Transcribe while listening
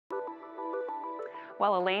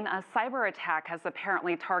Well, Elaine, a cyber attack has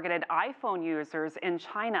apparently targeted iPhone users in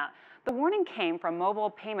China. The warning came from mobile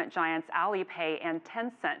payment giants Alipay and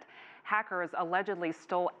Tencent. Hackers allegedly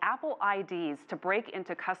stole Apple IDs to break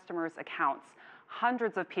into customers' accounts.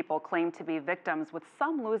 Hundreds of people claim to be victims, with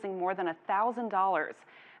some losing more than $1,000.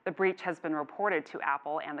 The breach has been reported to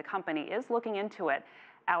Apple, and the company is looking into it.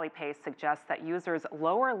 Alipay suggests that users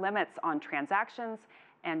lower limits on transactions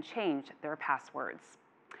and change their passwords.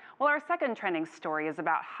 Well, our second trending story is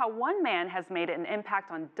about how one man has made an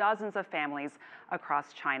impact on dozens of families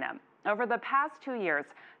across China. Over the past 2 years,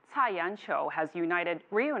 Cai Yanqiu has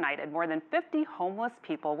reunited more than 50 homeless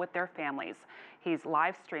people with their families. He's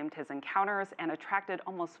live-streamed his encounters and attracted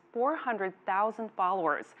almost 400,000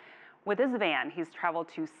 followers. With his van, he's traveled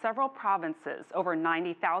to several provinces, over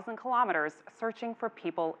 90,000 kilometers, searching for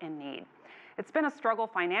people in need. It's been a struggle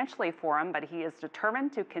financially for him, but he is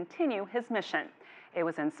determined to continue his mission. It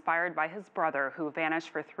was inspired by his brother, who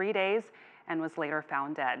vanished for 3 days and was later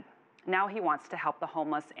found dead. Now he wants to help the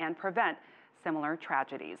homeless and prevent similar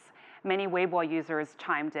tragedies. Many Weibo users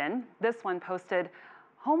chimed in. This one posted,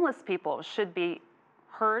 "Homeless people should be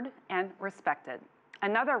heard and respected."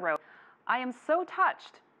 Another wrote, "I am so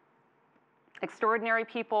touched. Extraordinary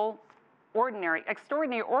people,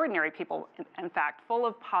 ordinary people, in fact, full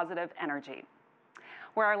of positive energy."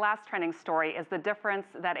 Where our last trending story is the difference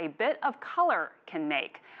that a bit of color can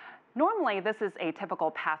make. Normally, this is a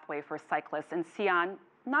typical pathway for cyclists in Xi'an.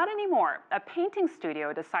 Not anymore. A painting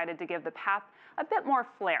studio decided to give the path a bit more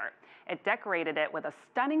flair. It decorated it with a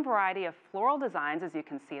stunning variety of floral designs, as you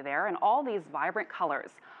can see there, and all these vibrant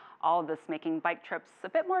colors. All of this making bike trips a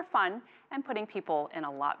bit more fun and putting people in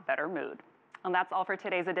a lot better mood. And that's all for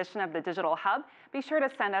today's edition of the Digital Hub. Be sure to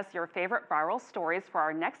send us your favorite viral stories for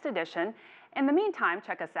our next edition. In the meantime,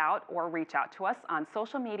 check us out or reach out to us on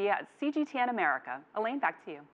social media at CGTN America. Elaine, back to you.